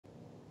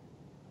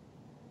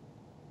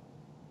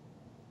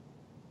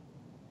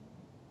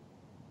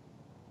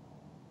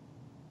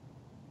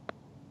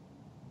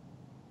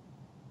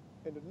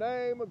In the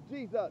name of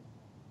Jesus,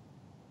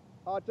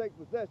 I take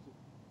possession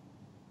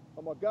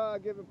of my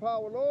God-given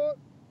power, Lord,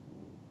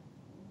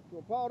 to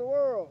empower the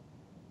world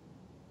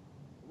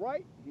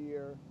right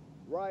here,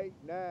 right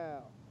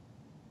now.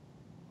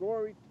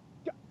 Glory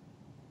to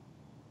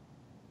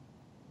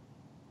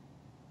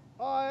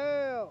God. I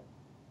am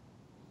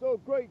so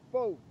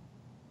grateful.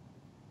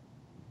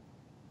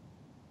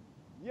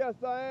 Yes,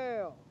 I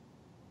am.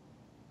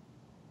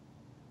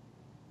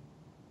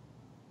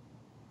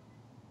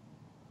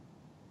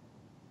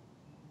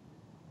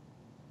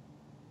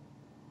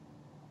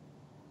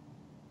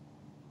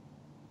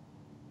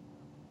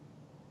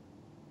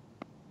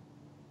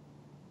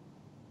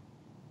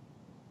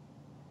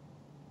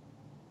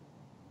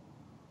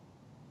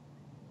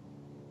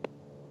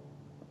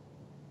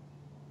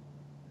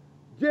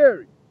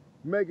 Jerry,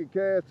 making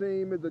cash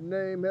team is the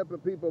name, helping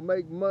people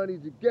make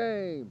money's the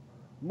game.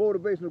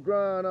 Motivational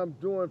grind, I'm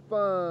doing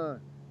fine.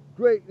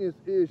 Greatness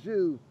is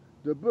you.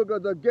 The book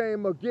of the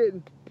game of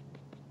getting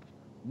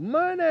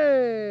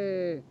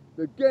money.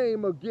 The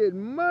game of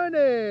getting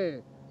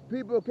money.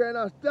 People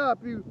cannot stop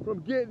you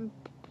from getting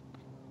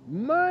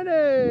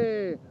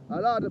money.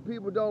 A lot of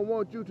people don't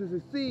want you to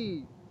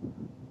succeed.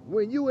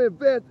 When you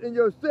invest in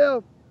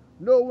yourself,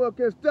 no one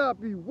can stop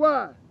you.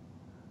 Why?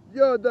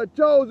 You're the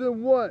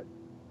chosen one.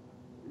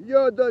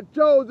 You're the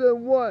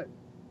chosen one.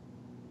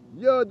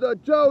 You're the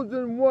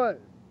chosen one.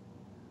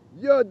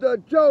 You're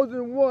the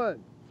chosen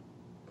one.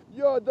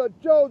 You're the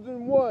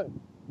chosen one.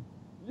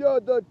 You're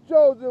the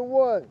chosen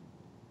one.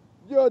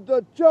 You're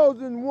the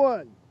chosen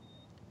one.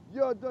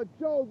 You're the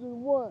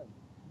chosen one.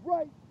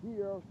 Right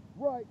here,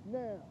 right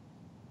now.